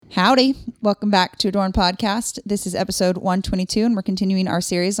Howdy. Welcome back to Adorn Podcast. This is episode 122, and we're continuing our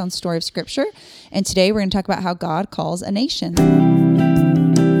series on Story of Scripture. And today we're going to talk about how God calls a nation.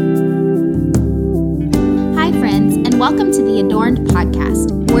 Hi, friends, and welcome to the Adorned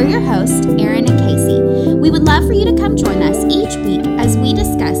Podcast. We're your hosts, Aaron and Casey. We would love for you to come join us each week as we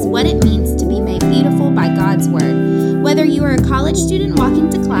discuss what it means to be made beautiful by God's Word. Whether you are a college student walking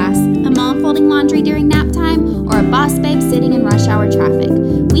to class, a mom folding laundry during nap time, or a boss babe sitting in rush hour traffic,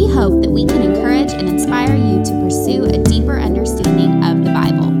 we hope that we can encourage and inspire you to pursue a deeper understanding of the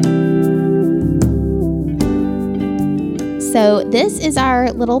Bible. So this is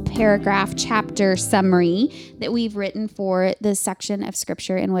our little paragraph chapter summary that we've written for the section of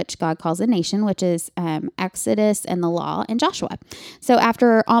Scripture in which God calls a nation, which is Exodus and the Law and Joshua. So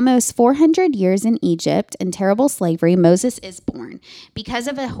after almost 400 years in Egypt and terrible slavery, Moses is born. Because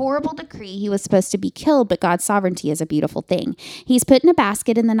of a horrible decree, he was supposed to be killed, but God's sovereignty is a beautiful thing. He's put in a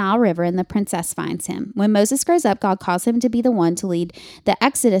basket in the Nile River, and the princess finds him. When Moses grows up, God calls him to be the one to lead the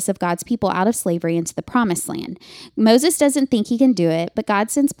exodus of God's people out of slavery into the promised land. Moses doesn't think he can do it, but God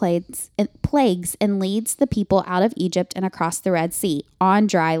sends plagues and leads the people out of Egypt and across the Red Sea on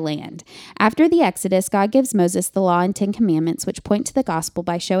dry land. After the Exodus, God gives Moses the law and 10 commandments, which point to the gospel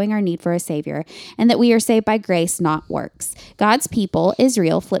by showing our need for a savior and that we are saved by grace, not works. God's people,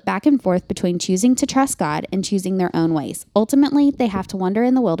 Israel, flip back and forth between choosing to trust God and choosing their own ways. Ultimately, they have to wander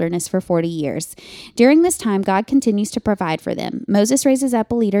in the wilderness for 40 years. During this time, God continues to provide for them. Moses raises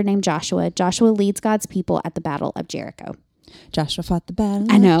up a leader named Joshua. Joshua leads God's people at the Battle of Jericho. Joshua fought the battle.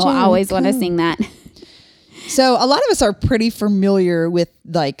 I know. I always want to sing that. So a lot of us are pretty familiar with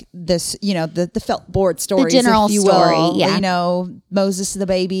like this, you know, the felt board stories, the general if you story, will. yeah. You know, Moses the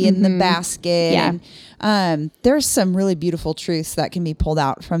baby in the basket. Yeah. And there's some really beautiful truths that can be pulled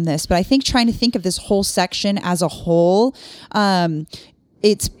out from this. But I think trying to think of this whole section as a whole,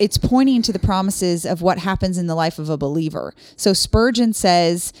 it's pointing to the promises of what happens in the life of a believer. So Spurgeon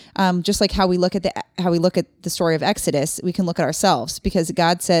says, just like how we look at the story of Exodus, we can look at ourselves because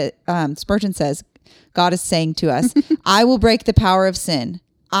God said, Spurgeon says, God is saying to us, I will break the power of sin.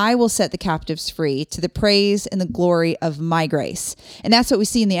 I will set the captives free to the praise and the glory of my grace. And that's what we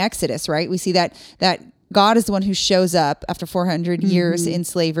see in the Exodus, right? We see that God is the one who shows up after 400 years in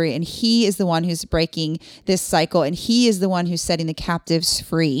slavery, and he is the one who's breaking this cycle, and he is the one who's setting the captives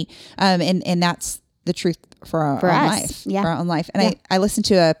free. And that's the truth for our own life. Yeah. For our own life. And I listened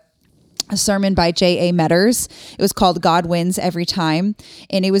to a sermon by J.A. Metters. It was called God Wins Every Time.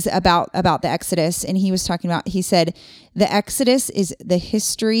 And it was about the Exodus. And he was talking about, he said, the Exodus is the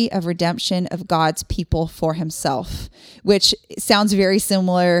history of redemption of God's people for himself, which sounds very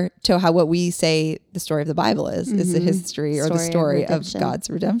similar to what we say the story of the Bible is. It's the history or the story of God's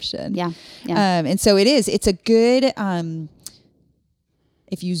redemption. Yeah. And so it's a good,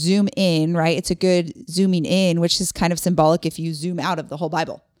 if you zoom in, right, it's a good zooming in, which is kind of symbolic if you zoom out of the whole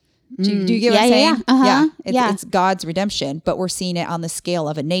Bible. Do you get what I'm saying? It's God's redemption, but we're seeing it on the scale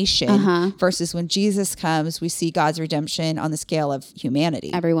of a nation versus when Jesus comes, we see God's redemption on the scale of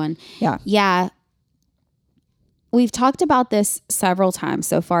humanity. Everyone. Yeah. We've talked about this several times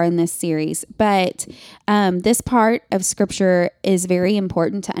so far in this series, but this part of Scripture is very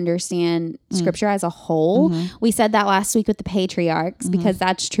important to understand Scripture as a whole. We said that last week with the patriarchs because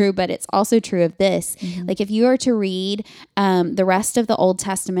that's true, but it's also true of this. Like if you are to read the rest of the Old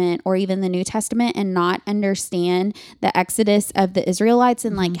Testament or even the New Testament and not understand the exodus of the Israelites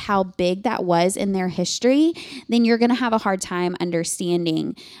and like how big that was in their history, then you're going to have a hard time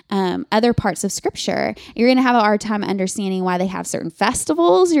understanding other parts of Scripture. You're going to have a hard time understanding why they have certain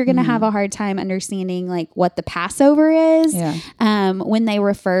festivals. You're going to have a hard time understanding like what the Passover is when they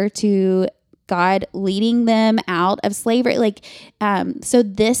refer to God leading them out of slavery. Like, so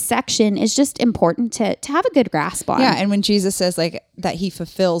this section is just important to have a good grasp on. Yeah. And when Jesus says like that he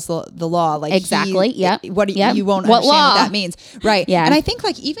fulfills the law, like exactly. You won't understand what that means. Right. Yeah. And I think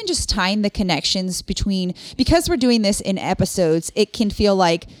like even just tying the connections because we're doing this in episodes, it can feel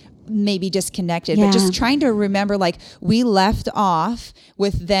like maybe disconnected, but just trying to remember, like we left off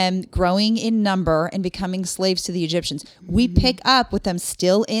with them growing in number and becoming slaves to the Egyptians. We pick up with them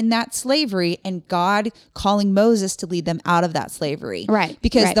still in that slavery and God calling Moses to lead them out of that slavery. Right.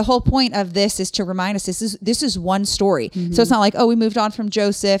 Because the whole point of this is to remind us this is one story. So it's not like, oh, we moved on from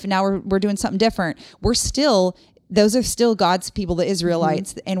Joseph and now we're doing something different. Those are still God's people, the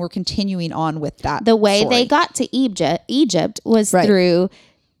Israelites, and we're continuing on with that. The way story. they got to Egypt was through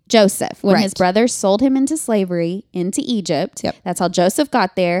Joseph, when Right. his brothers sold him into slavery into Egypt. Yep. That's how Joseph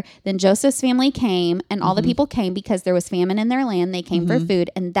got there. Then Joseph's family came, and all the people came because there was famine in their land. They came for food,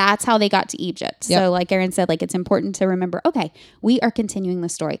 and that's how they got to Egypt. Yep. So like Aaron said, like it's important to remember, okay, we are continuing the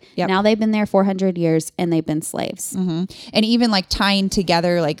story. Yep. Now they've been there 400 years and they've been slaves. And even like tying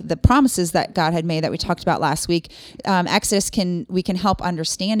together like the promises that God had made that we talked about last week, Exodus we can help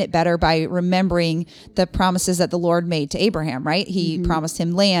understand it better by remembering the promises that the Lord made to Abraham, right? He promised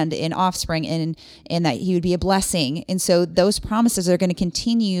him land and offspring and that he would be a blessing. And so those promises are going to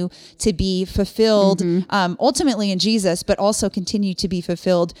continue to be fulfilled ultimately in Jesus, but also continue to be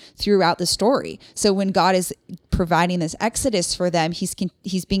fulfilled throughout the story. So when God is providing this Exodus for them, he's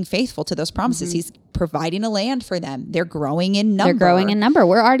being faithful to those promises. He's providing a land for them. They're growing in number. They're growing in number.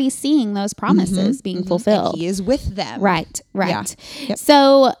 We're already seeing those promises being fulfilled. And he is with them. Right. Yeah. Yep.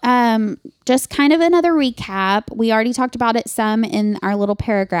 So, just kind of another recap. We already talked about it some in our little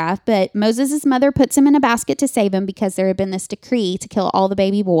paragraph, but Moses' mother puts him in a basket to save him because there had been this decree to kill all the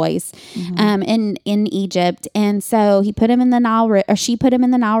baby boys in Egypt. And so he put him in the Nile, or she put him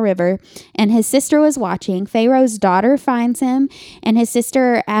in the Nile River, and his sister was watching. Pharaoh's daughter finds him, and his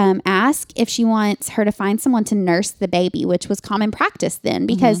sister asks if she wants her to find someone to nurse the baby, which was common practice then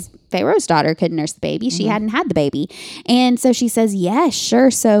because Pharaoh's daughter couldn't nurse the baby. She hadn't had the baby. And so she says, yes,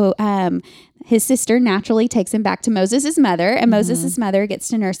 sure. So his sister naturally takes him back to Moses' mother, and Moses' mother gets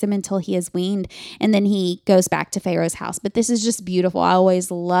to nurse him until he is weaned. And then he goes back to Pharaoh's house. But this is just beautiful. I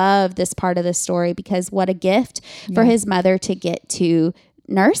always love this part of the story because what a gift for his mother to get to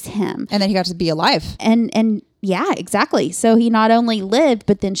nurse him. And then he got to be alive. And yeah, exactly. So he not only lived,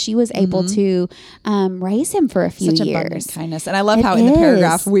 but then she was able to raise him for a few Such years. abundant kindness. And I love how in the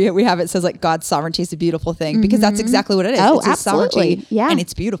paragraph we have it says like God's sovereignty is a beautiful thing because that's exactly what it is. Oh, it's his absolutely. sovereignty. Yeah. And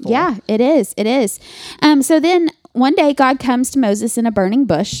it's beautiful. Yeah, it is. It is. So then one day God comes to Moses in a burning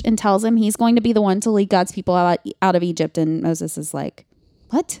bush and tells him he's going to be the one to lead God's people out of Egypt. And Moses is like,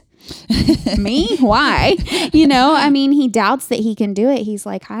 what? Me? Why? I mean, he doubts that he can do it. He's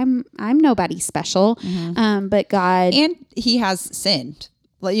like, I'm nobody special. But God, And he has sinned.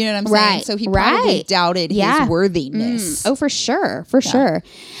 Like, you know what I'm saying? Right, So he probably right. doubted Yeah. his worthiness. Oh, for sure. Sure.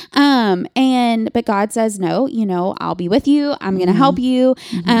 But God says, no, I'll be with you. I'm going to help you.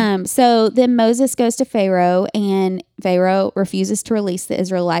 So then Moses goes to Pharaoh, and Pharaoh refuses to release the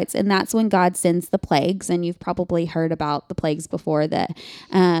Israelites. And that's when God sends the plagues. And you've probably heard about the plagues before, that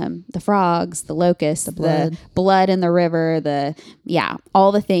the frogs, the locusts, the blood in the river,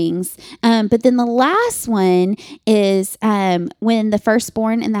 all the things. But then the last one is when the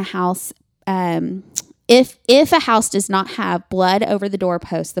firstborn in the house, if a house does not have blood over the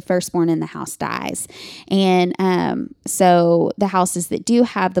doorpost, the firstborn in the house dies. And so the houses that do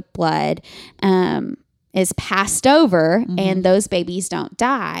have the blood is passed over, and those babies don't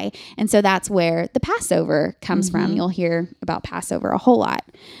die. And so that's where the Passover comes from. You'll hear about Passover a whole lot.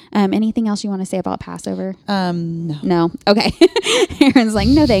 Anything else you want to say about Passover? No. Okay. Aaron's like,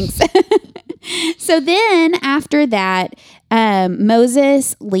 no, thanks. So then after that,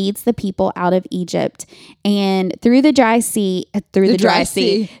 Moses leads the people out of Egypt and through the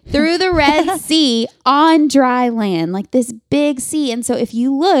Red Sea on dry land, like this big sea. And so if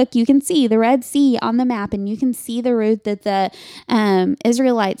you look, you can see the Red Sea on the map, and you can see the route that the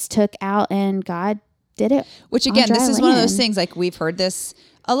Israelites took out, and God did it. Which again, this is one of those things, like we've heard this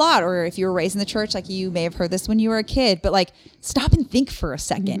a lot, or if you were raised in the church, like you may have heard this when you were a kid, but like stop and think for a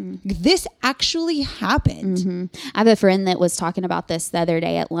second. This actually happened. I have a friend that was talking about this the other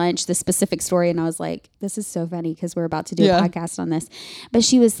day at lunch, this specific story. And I was like, this is so funny because we're about to do a podcast on this. But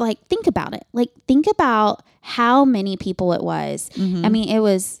she was like, think about it. Like, think about how many people it was. I mean, it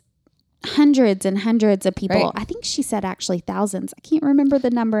was hundreds and hundreds of people. Right. I think she said actually thousands. I can't remember the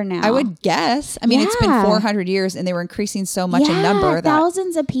number now. I would guess. I mean, it's been 400 years and they were increasing so much in number.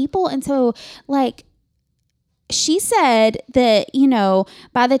 Thousands of people. And so like she said that,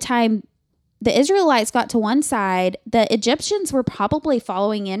 by the time the Israelites got to one side, the Egyptians were probably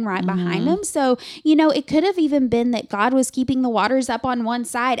following in right behind them. So, it could have even been that God was keeping the waters up on one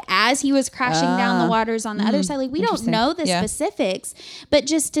side as he was crashing down the waters on the other side. Like, we don't know the specifics, but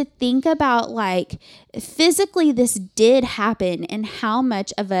just to think about like physically this did happen and how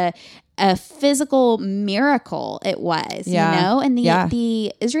much of a physical miracle it was, and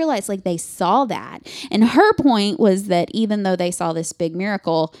the Israelites, like they saw that. And her point was that even though they saw this big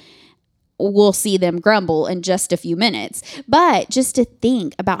miracle, we'll see them grumble in just a few minutes. But just to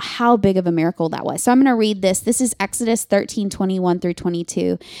think about how big of a miracle that was. So I'm going to read this. This is Exodus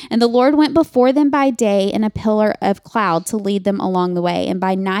 13:21-22. And the Lord went before them by day in a pillar of cloud to lead them along the way, and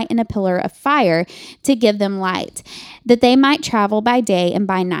by night in a pillar of fire to give them light, that they might travel by day and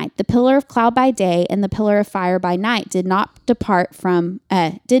by night. The pillar of cloud by day and the pillar of fire by night did not depart from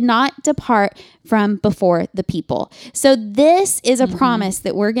before the people. So this is a promise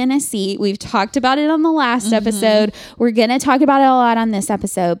that we're going to see. We've talked about it on the last episode. We're going to talk about it a lot on this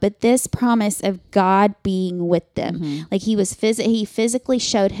episode, but this promise of God being with them, like he physically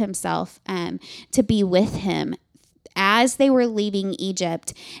showed himself to be with him as they were leaving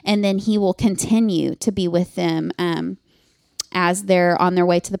Egypt, and then he will continue to be with them as they're on their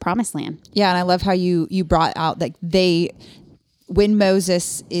way to the promised land. Yeah, and I love how you brought out that when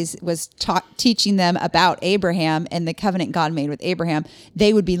Moses was teaching them about Abraham and the covenant God made with Abraham,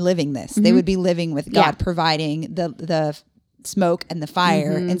 they would be living this. They would be living with God providing the smoke and the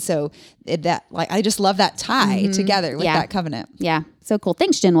fire. And so I just love that tie together with that covenant. Yeah. So cool.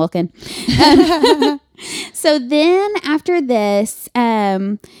 Thanks, Jen Wilkin. So then after this,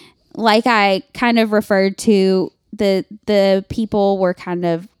 like I kind of referred to, the people were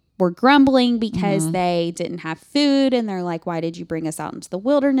grumbling because they didn't have food, and they're like, why did you bring us out into the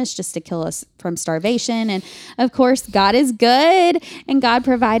wilderness just to kill us from starvation? And of course, God is good, and God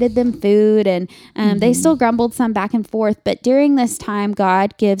provided them food, and they still grumbled some back and forth. But during this time,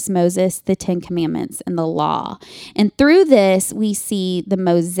 God gives Moses the 10 Commandments and the law. And through this, we see the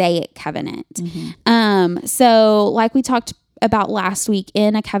Mosaic covenant. So like we talked about last week,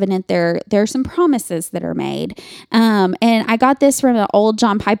 in a covenant, there are some promises that are made. And I got this from an old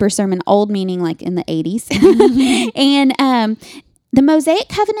John Piper sermon, old meaning like in the 80s. And the Mosaic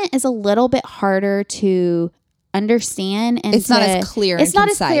covenant is a little bit harder to understand, and it's not as clear. It's not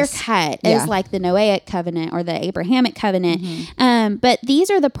concise. as clear cut as like the Noahic covenant or the Abrahamic covenant. But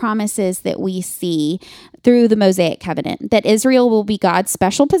these are the promises that we see through the Mosaic covenant: that Israel will be God's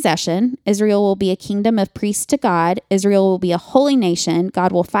special possession. Israel will be a kingdom of priests to God. Israel will be a holy nation.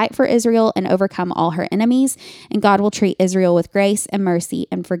 God will fight for Israel and overcome all her enemies. And God will treat Israel with grace and mercy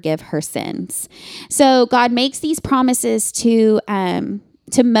and forgive her sins. So God makes these promises to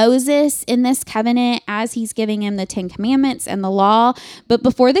Moses in this covenant as he's giving him the 10 Commandments and the law. But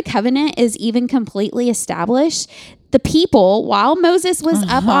before the covenant is even completely established, the people, while Moses was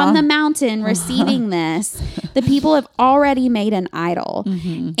up on the mountain receiving this, the people have already made an idol.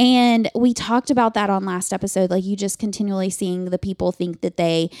 And we talked about that on last episode. Like, you just continually seeing the people think that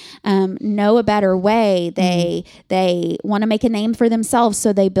they know a better way. They want to make a name for themselves,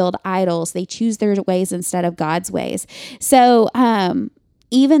 so they build idols. They choose their ways instead of God's ways. So,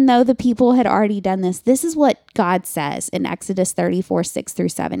 even though the people had already done this, this is what God says in Exodus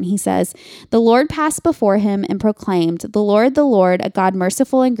 34:6-7. He says, "The Lord passed before him and proclaimed, the Lord, a God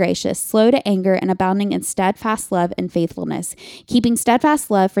merciful and gracious, slow to anger and abounding in steadfast love and faithfulness, keeping steadfast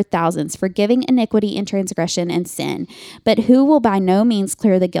love for thousands, forgiving iniquity and transgression and sin, but who will by no means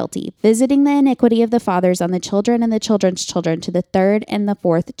clear the guilty, visiting the iniquity of the fathers on the children and the children's children to the third and the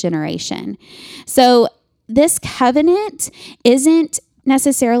fourth generation." So this covenant isn't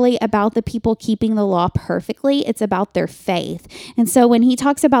necessarily about the people keeping the law perfectly. It's about their faith. And so when he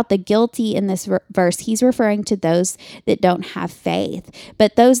talks about the guilty in this verse, he's referring to those that don't have faith.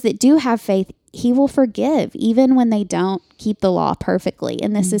 But those that do have faith, he will forgive even when they don't keep the law perfectly.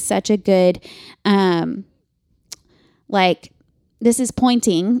 And this is such a good, this is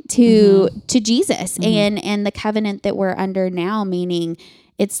pointing to Jesus and the covenant that we're under now, meaning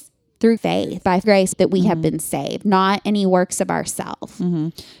it's through faith, by grace, that we have been saved, not any works of ourselves.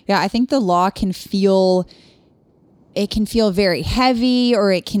 Yeah, I think the law can feel very heavy,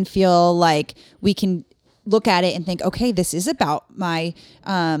 or it can feel like we can look at it and think, okay, this is about my,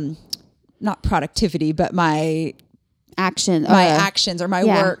 not productivity, but my actions or my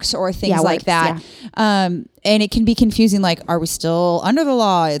works or things like that. Yeah. And it can be confusing. Like, are we still under the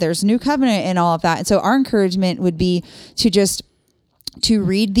law? There's a new covenant and all of that. And so our encouragement would be to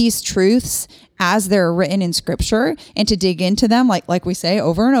read these truths as they're written in scripture and to dig into them, like we say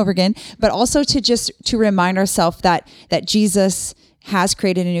over and over again, but also to remind ourselves that Jesus has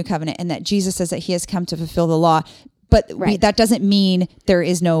created a new covenant and that Jesus says that he has come to fulfill the law. But that doesn't mean there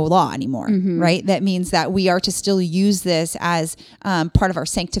is no law anymore, right? That means that we are to still use this as part of our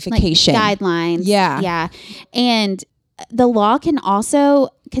sanctification. Like guidelines. Yeah. Yeah. And the law can also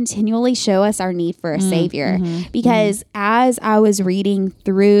continually show us our need for a savior, because as I was reading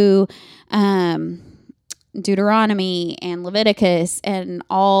through Deuteronomy and Leviticus and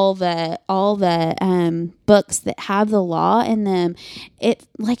all the books that have the law in them, it,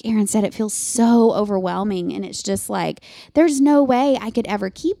 like Aaron said, it feels so overwhelming, and it's just like there's no way I could ever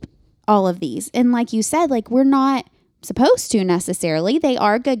keep all of these. And like you said, like we're not supposed to necessarily. They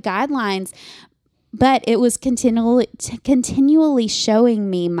are good guidelines, but it was continually showing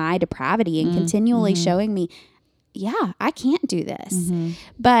me my depravity and continually showing me, yeah, I can't do this.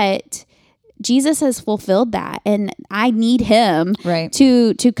 But Jesus has fulfilled that, and I need him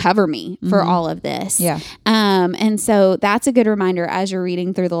to cover me for all of this. Yeah. And so that's a good reminder as you're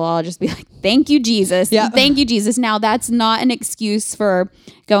reading through the law, just be like, thank you, Jesus. Yeah. Thank you, Jesus. Now that's not an excuse for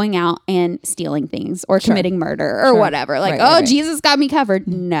going out and stealing things or committing murder or whatever. Like, Jesus got me covered.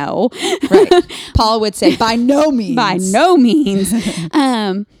 No. Right. Paul would say, by no means. By no means.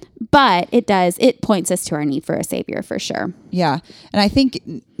 But it points us to our need for a savior for sure. Yeah. And I think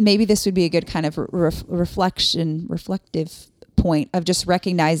maybe this would be a good kind of reflective point of just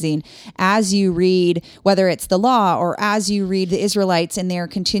recognizing as you read, whether it's the law or as you read the Israelites and their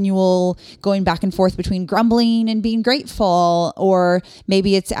continual going back and forth between grumbling and being grateful, or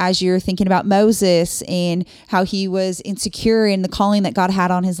maybe it's as you're thinking about Moses and how he was insecure in the calling that God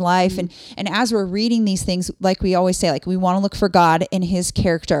had on his life. And as we're reading these things, like we always say, like we want to look for God in his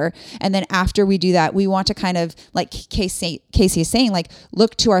character. And then after we do that, we want to kind of, like Casey is saying, like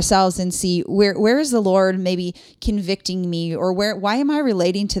look to ourselves and see where is the Lord maybe convicting me, or why am I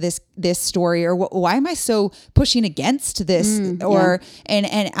relating to this story, or why am I so pushing against this, and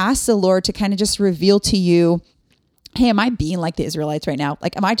ask the Lord to kind of just reveal to you, hey, am I being like the Israelites right now?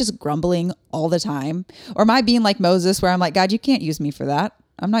 Like, am I just grumbling all the time? Or am I being like Moses, where I'm like, God, you can't use me for that.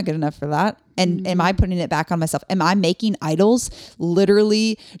 I'm not good enough for that. And am I putting it back on myself? Am I making idols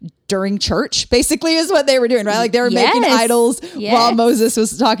literally during church? Basically is what they were doing, right? Like they were making idols while Moses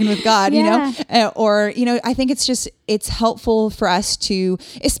was talking with God, you know? Or, I think it's helpful for us to,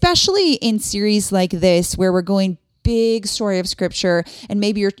 especially in series like this, where we're going big story of scripture, and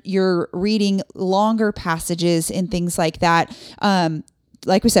maybe you're reading longer passages and things like that.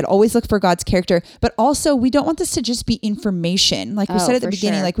 Like we said, always look for God's character, but also we don't want this to just be information. Like we said at the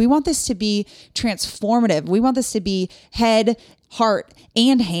beginning, like we want this to be transformative. We want this to be head, heart,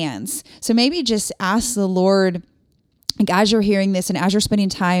 and hands. So maybe just ask the Lord, like as you're hearing this and as you're spending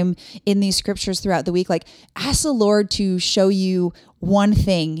time in these scriptures throughout the week, like ask the Lord to show you one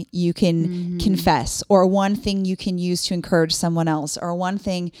thing you can confess, or one thing you can use to encourage someone else, or one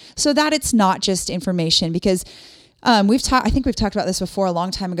thing so that it's not just information. Because I think we've talked about this before a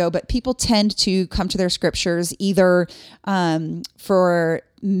long time ago, but people tend to come to their scriptures either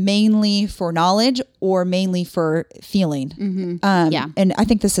mainly for knowledge or mainly for feeling. And I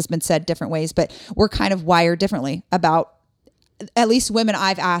think this has been said different ways, but we're kind of wired differently about, at least women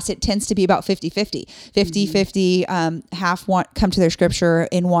I've asked, it tends to be about 50-50. 50-50, half come to their scripture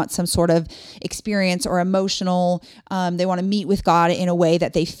and want some sort of experience or emotional, they want to meet with God in a way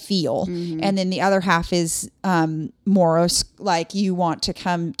that they feel. And then the other half is more like you want to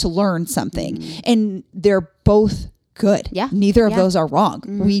come to learn something. And they're both good. Yeah. Neither of those are wrong.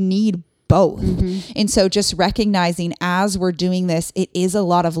 We need both. And so just recognizing as we're doing this, it is a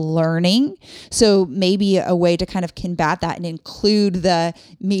lot of learning. So maybe a way to kind of combat that and include the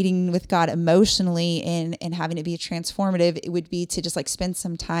meeting with God emotionally and having it be transformative, it would be to just like spend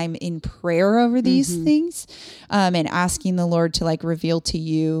some time in prayer over these things, and asking the Lord to like reveal to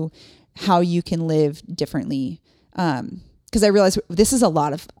you how you can live differently. Because I realize this is a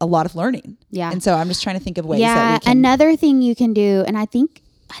lot of learning. Yeah. And so I'm just trying to think of ways that we can. Another thing you can do, and I think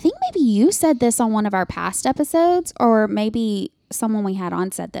maybe you said this on one of our past episodes, or maybe someone we had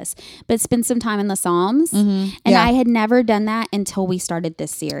on said this, but spend some time in the Psalms. And I had never done that until we started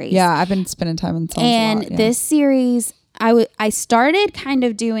this series. Yeah, I've been spending time in the Psalms and a lot, this series, I started kind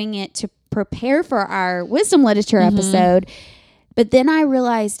of doing it to prepare for our wisdom literature episode. But then I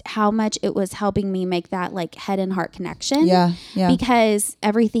realized how much it was helping me make that like head and heart connection. Yeah. Because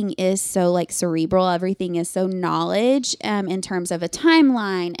everything is so like cerebral. Everything is so knowledge in terms of a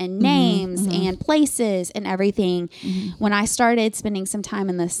timeline and names and places and everything. When I started spending some time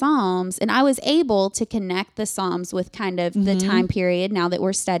in the Psalms, and I was able to connect the Psalms with kind of the time period now that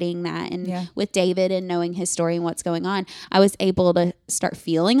we're studying that, and with David and knowing his story and what's going on, I was able to start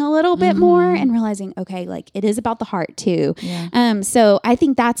feeling a little bit more and realizing, okay, like it is about the heart too. So I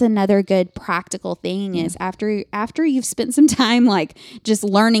think that's another good practical thing is after you've spent some time like just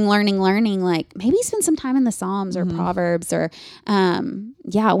learning, like maybe spend some time in the Psalms or Proverbs or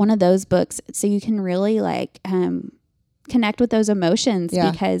one of those books, so you can really like kind connect with those emotions Yeah.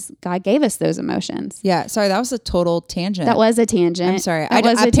 because God gave us those emotions. Yeah. Sorry, that was a total tangent. That was a tangent. I'm sorry. That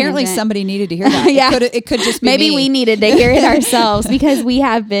was a Apparently tangent. somebody needed to hear that. Yeah. It could just be Maybe me. we needed to hear it ourselves because we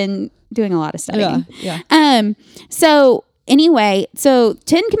have been doing a lot of studying. Yeah. So anyway, so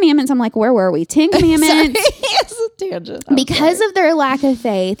 10 Commandments, I'm like, where were we? 10 Commandments. It's a tangent. I'm Because sorry. of their lack of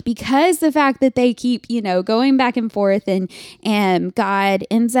faith, because the fact that they keep, going back and forth, and God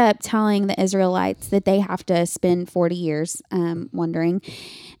ends up telling the Israelites that they have to spend 40 years wandering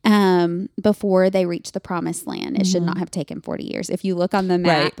before they reach the promised land. It should not have taken 40 years. If you look on the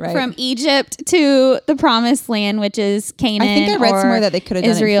map Right. from Egypt to the promised land, which is Canaan, I think I read or somewhere that they could have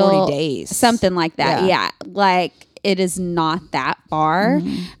done it in Israel, 40 days. something like that. Yeah. Yeah, like it is not that far.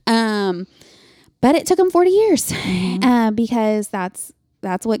 But it took them 40 years because that's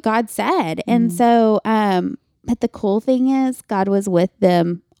what God said. And so, but the cool thing is God was with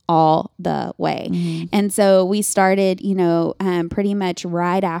them all the way. And so we started, pretty much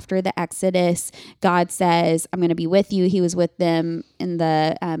right after the Exodus. God says, I'm going to be with you. He was with them in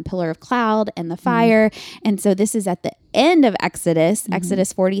the pillar of cloud and the fire. And so this is at the end of Exodus,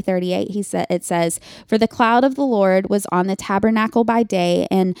 Exodus 40:38. It says, for the cloud of the Lord was on the tabernacle by day,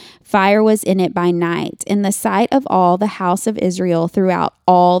 and fire was in it by night, in the sight of all the house of Israel throughout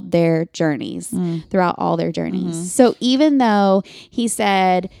all their journeys. So even though he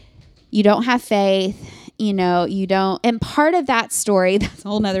said, you don't have faith, you don't, and part of that story, that's a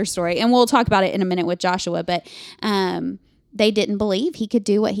whole nother story, and we'll talk about it in a minute with Joshua, but they didn't believe he could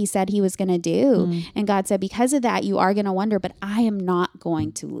do what he said he was going to do. And God said, because of that, you are going to wonder, but I am not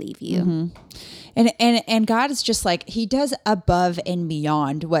going to leave you. And God is just like, he does above and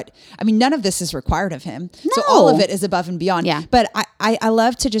beyond none of this is required of him. So all of it is above and beyond. Yeah. But I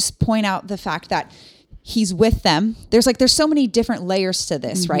love to just point out the fact that he's with them. There's so many different layers to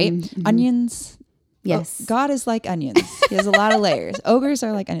this, right? Onions. Yes. Oh, God is like onions. He has a lot of layers. Ogres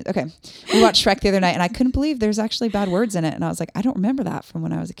are like onions. Okay. We watched Shrek the other night and I couldn't believe there's actually bad words in it. And I was like, I don't remember that from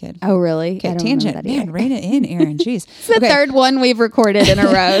when I was a kid. Oh, really? Okay, tangent. Man, rein it in, Aaron. Jeez. It's the third one we've recorded in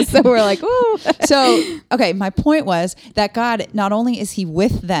a row. So we're like, ooh. So, okay, my point was that God, not only is he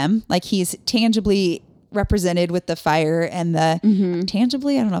with them, like he's tangibly represented with the fire and the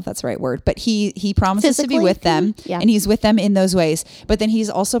tangibly, I don't know if that's the right word, but he promises to be with them and he's with them in those ways. But then he's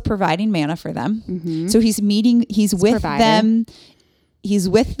also providing manna for them. So he's with them. He's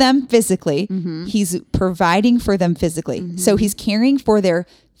with them physically. He's providing for them physically. So he's caring for their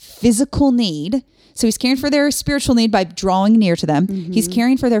physical need. So he's caring for their spiritual need by drawing near to them. He's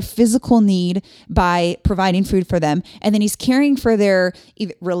caring for their physical need by providing food for them. And then he's caring for their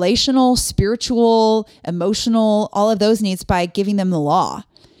relational, spiritual, emotional, all of those needs by giving them the law.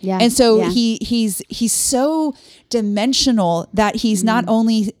 Yeah. And so he's so dimensional that he's not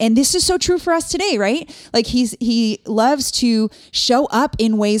only, and this is so true for us today, right? Like he loves to show up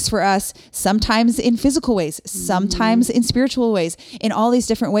in ways for us, sometimes in physical ways, sometimes in spiritual ways, in all these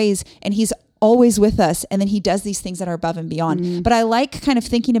different ways. And he's always with us. And then he does these things that are above and beyond. But I like kind of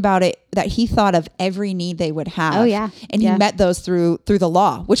thinking about it, that he thought of every need they would have. Oh, yeah. And he met those through the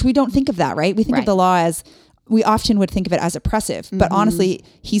law, which we don't think of that, right? We think of the law as, we often would think of it as oppressive, but honestly,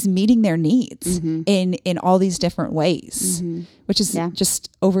 he's meeting their needs in all these different ways, which is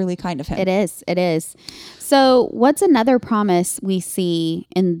just overly kind of him. It is. So what's another promise we see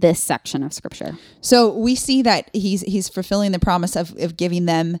in this section of scripture? So we see that he's fulfilling the promise of giving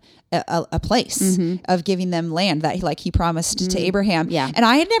them a place, of giving them land that he promised to Abraham. Yeah. And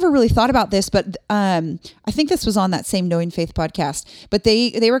I had never really thought about this, but I think this was on that same Knowing Faith podcast, but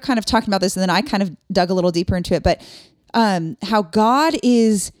they were kind of talking about this, and then I kind of dug a little deeper into it, but how God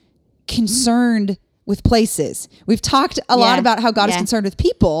is concerned with places. We've talked a lot about how God is concerned with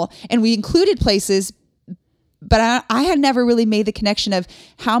people, and we included places, but I had never really made the connection of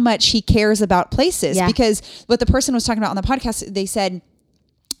how much he cares about places, because what the person was talking about on the podcast, they said,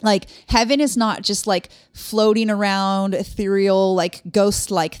 heaven is not just floating around ethereal,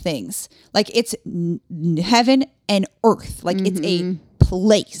 ghost-like things. It's heaven and earth. It's a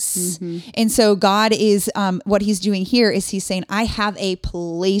place. And so God is, what he's doing here is he's saying, I have a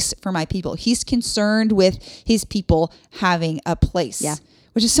place for my people. He's concerned with his people having a place. Yeah.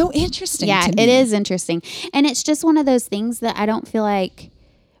 Which is so interesting to me. It is interesting. And it's just one of those things that I don't feel like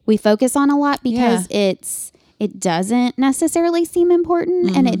we focus on a lot because it doesn't necessarily seem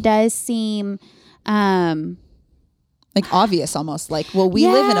important, and it does seem obvious almost. We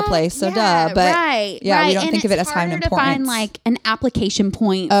live in a place, so duh. But we don't think of it as having importance. It's harder to find an application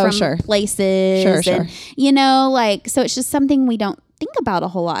point from places. Sure. And, so it's just something we don't think about a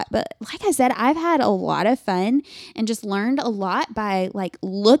whole lot. But like I said, I've had a lot of fun and just learned a lot by like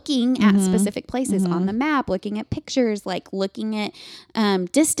looking at specific places on the map, looking at pictures, like looking at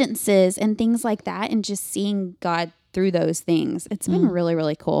distances and things like that, and just seeing God through those things. It's been really,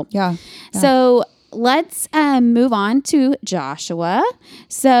 really cool. Yeah. So let's move on to Joshua.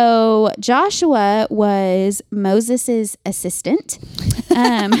 So Joshua was Moses's assistant.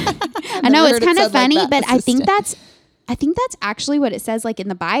 I know it's kind of funny, but I think that's actually what it says, like in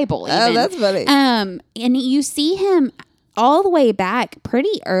the Bible. Even. Oh, that's funny. And you see him all the way back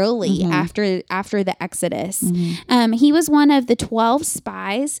pretty early after the Exodus. He was one of the 12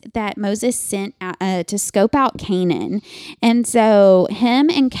 spies that Moses sent to scope out Canaan. And so him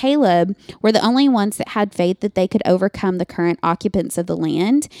and Caleb were the only ones that had faith that they could overcome the current occupants of the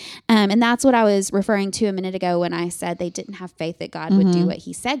land. And that's what I was referring to a minute ago when I said they didn't have faith that God would do what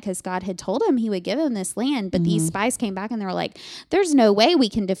he said, because God had told him he would give him this land. But these spies came back and they were like, there's no way we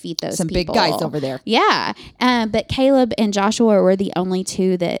can defeat those Some people. big guys over there. Yeah. But Caleb and Joshua were the only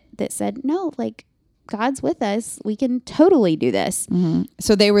two that said, no, like God's with us. We can totally do this.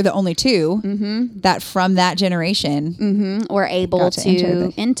 So they were the only two that from that generation were able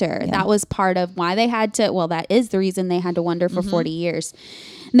to enter. Yeah. That was part of why they had to, well, that is the reason they had to wander for 40 years.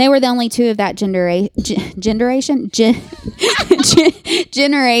 And they were the only two of that generation.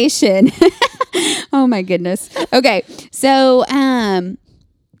 Oh my goodness. Okay. So,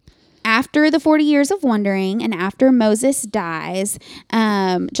 after the 40 years of wandering and after Moses dies,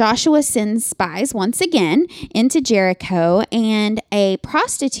 Joshua sends spies once again into Jericho, and a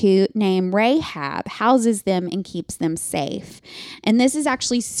prostitute named Rahab houses them and keeps them safe. And this is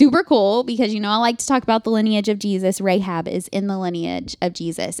actually super cool because, I like to talk about the lineage of Jesus. Rahab is in the lineage of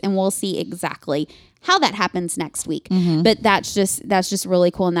Jesus, and we'll see exactly how that happens next week. But that's just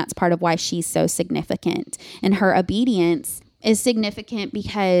really cool, and that's part of why she's so significant. And her obedience is significant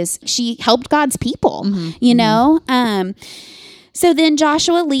because she helped God's people, So then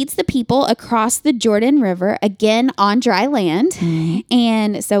Joshua leads the people across the Jordan River, again on dry land.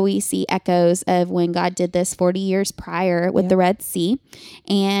 And so we see echoes of when God did this 40 years prior with the Red Sea,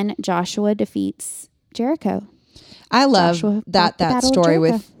 and Joshua defeats Jericho. I love Joshua that Battle of story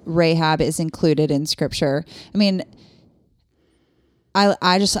Jericho. with Rahab is included in scripture. I mean, I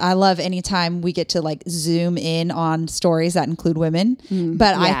love anytime we get to like zoom in on stories that include women.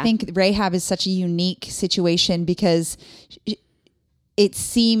 But I think Rahab is such a unique situation because it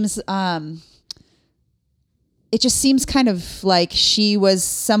seems, it just seems kind of like she was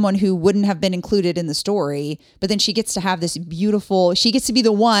someone who wouldn't have been included in the story, but then she gets to have this beautiful, she gets to be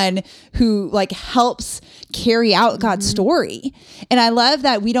the one who like helps carry out God's story. And I love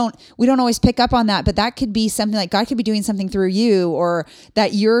that we don't always pick up on that, but that could be something like God could be doing something through you, or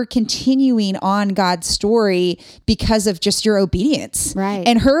that you're continuing on God's story because of just your obedience. Right.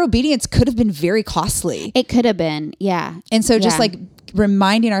 And her obedience could have been very costly. It could have been. Yeah. And so just like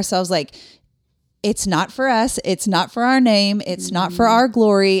reminding ourselves, like, it's not for us. It's not for our name. It's not for our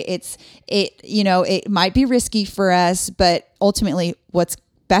glory. It might be risky for us, but ultimately what's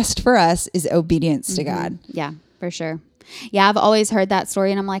best for us is obedience to God. Yeah, for sure. Yeah, I've always heard that story,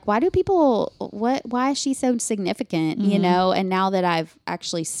 and I'm like, why is she so significant? And now that I've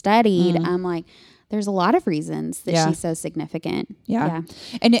actually studied, I'm like, there's a lot of reasons that she's so significant. Yeah.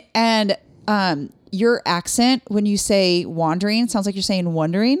 And your accent when you say wandering sounds like you're saying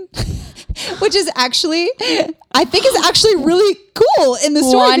wondering, which is actually, I think is actually really cool in the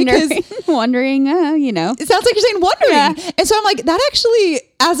story because wondering, it sounds like you're saying wondering. Yeah. And so I'm like, that actually,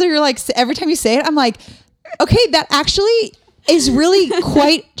 as you're like, every time you say it, I'm like, okay, that actually is really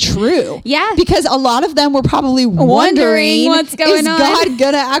quite true. Yeah. Because a lot of them were probably wondering what's going on. Is God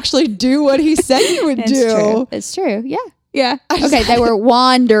going to actually do what he said he would do? True. It's true. Yeah. Yeah. Okay. They were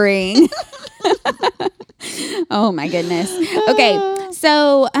wandering. Oh my goodness. Okay.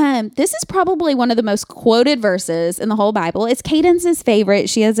 So this is probably one of the most quoted verses in the whole Bible. It's Cadence's favorite.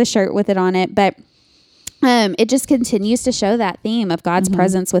 She has a shirt with it on it, but it just continues to show that theme of God's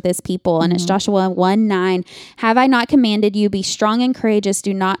presence with his people. And it's Joshua 1:9. Have I not commanded you, be strong and courageous,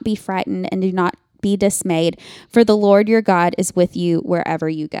 do not be frightened, and do not be dismayed, for the Lord your God is with you wherever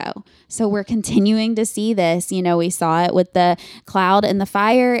you go. So we're continuing to see this. We saw it with the cloud and the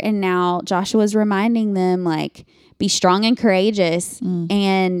fire, and now Joshua's reminding them, like, be strong and courageous,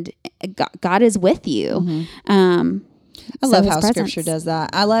 and God is with you. I love how scripture does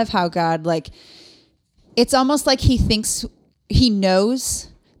that. I love how God, like, it's almost like he knows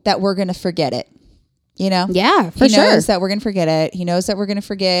that we're going to forget it. You know? Yeah, for He sure. knows that we're going to forget it. He knows that we're going to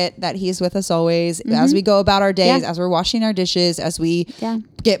forget that he's with us always as we go about our days, as we're washing our dishes, as we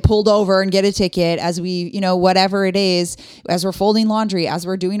get pulled over and get a ticket, as we, you know, whatever it is, as we're folding laundry, as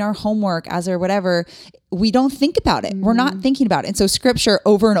we're doing our homework, as or whatever, we don't think about it. We're not thinking about it. And so scripture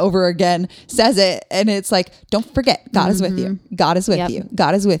over and over again says it. And it's like, don't forget, God is with you. God is with you.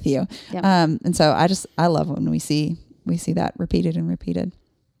 God is with you. Yep. And so I love when we see that repeated and repeated.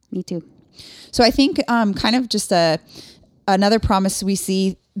 Me too. So I think kind of just another promise we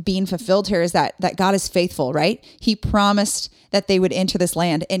see being fulfilled here is that God is faithful, right? He promised that they would enter this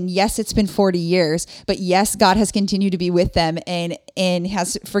land. And yes, it's been 40 years, but yes, God has continued to be with them and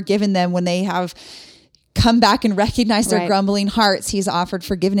has forgiven them when they have come back and recognize their grumbling hearts. He's offered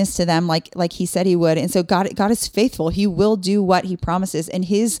forgiveness to them like he said he would. And so God is faithful. He will do what he promises, and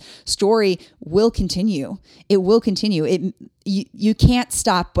his story will continue. It will continue. You can't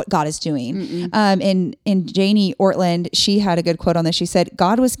stop what God is doing. And Janie Ortland, she had a good quote on this. She said,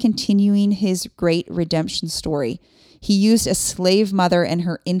 God was continuing his great redemption story. He used a slave mother and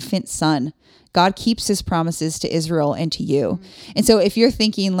her infant son. God keeps his promises to Israel and to you. And so if you're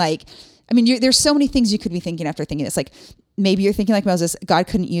thinking like, I mean, there's so many things you could be thinking after thinking this. Like maybe you're thinking like Moses, God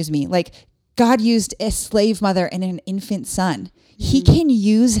couldn't use me. Like God used a slave mother and an infant son. He can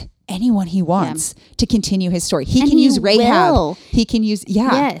use anyone he wants to continue his story. He can use Rahab. Will. He can use,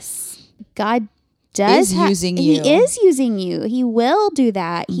 Yes. God does using you. He is using you. He will do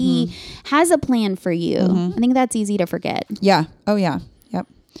that. He has a plan for you. I think that's easy to forget. Yeah. Oh yeah. Yep.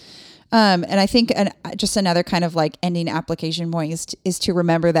 And I think just another kind of like ending application point is to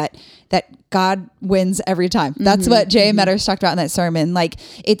remember that God wins every time. That's what J.A. Metters talked about in that sermon. Like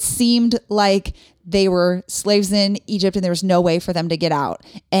it seemed like they were slaves in Egypt and there was no way for them to get out.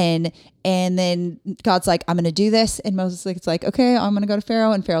 And then God's like, I'm going to do this. And Moses is like, okay, I'm going to go to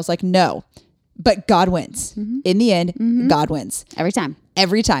Pharaoh. And Pharaoh's like, no, but God wins. In the end, God wins. Every time.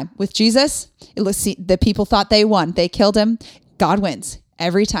 Every time. With Jesus, the people thought they won. They killed him. God wins.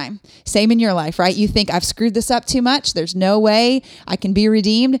 Every time. Same in your life, right? You think I've screwed this up too much. There's no way I can be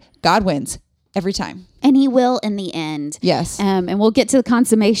redeemed. God wins every time. And he will in the end. Yes. And we'll get to the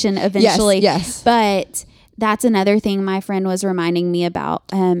consummation eventually. Yes. But that's another thing my friend was reminding me about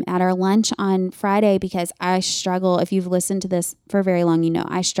at our lunch on Friday, because I struggle. If you've listened to this for very long, you know,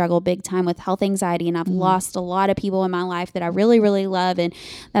 I struggle big time with health anxiety, and I've lost a lot of people in my life that I really, really love. And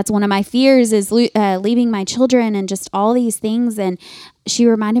that's one of my fears is leaving my children and just all these things. And she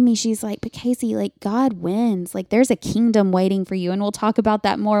reminded me, she's like, but Casey, like God wins, like there's a kingdom waiting for you. And we'll talk about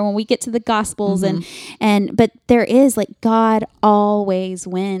that more when we get to the Gospels. But there is like, God always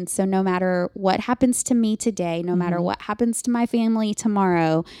wins. So no matter what happens to me today, no matter what happens to my family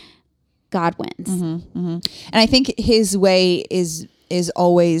tomorrow, God wins. And I think his way is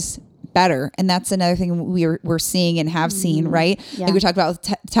always better. And that's another thing we're seeing and have seen, right? Yeah. Like we talked about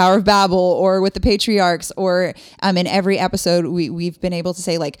with Tower of Babel or with the patriarchs, or in every episode we've been able to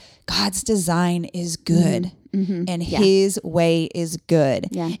say like God's design is good. And his way is good.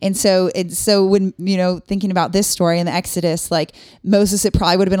 And so when, you know, thinking about this story in the Exodus, like Moses, it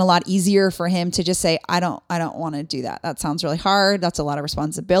probably would have been a lot easier for him to just say, I don't want to do that. That sounds really hard. That's a lot of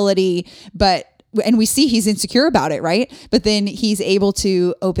responsibility, and we see he's insecure about it, right? But then he's able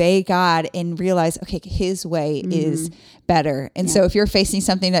to obey God and realize, okay, his way is better. And so if you're facing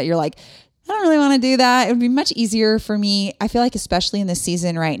something that you're like, I don't really want to do that, it would be much easier for me. I feel like, especially in this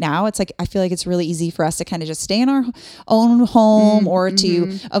season right now, it's like, I feel like it's really easy for us to kind of just stay in our own home or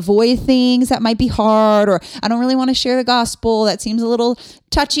to avoid things that might be hard, or I don't really want to share the gospel. That seems a little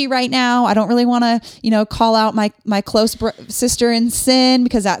touchy right now. I don't really want to, you know, call out my close sister in sin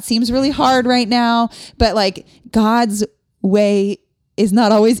because that seems really hard right now. But like God's way is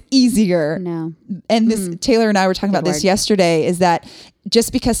not always easier. No. And this, Taylor and I were talking about this yesterday, is that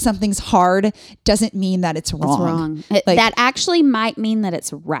just because something's hard doesn't mean that it's wrong. It's wrong. That actually might mean that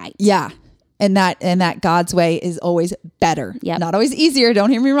it's right. Yeah. And that God's way is always better. Yep. Not always easier.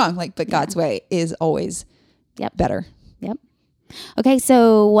 Don't hear me wrong. But God's way is always better. Yep. Okay.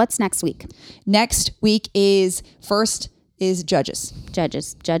 So what's next week? Next week is Judges.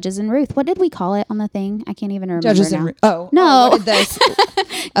 Judges and Ruth. What did we call it on the thing? I can't even remember. Judges now. and No. What did this?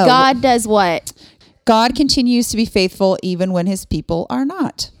 God does what? God continues to be faithful even when his people are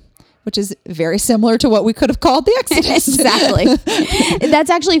not, which is very similar to what we could have called the Exodus. Exactly. That's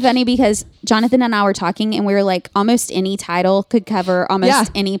actually funny because Jonathan and I were talking and we were like, almost any title could cover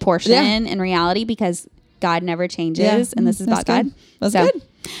almost any portion in reality, because God never changes. And this is about God. That's good.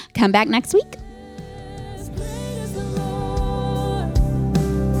 Come back next week.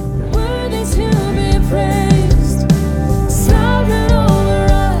 To be praised.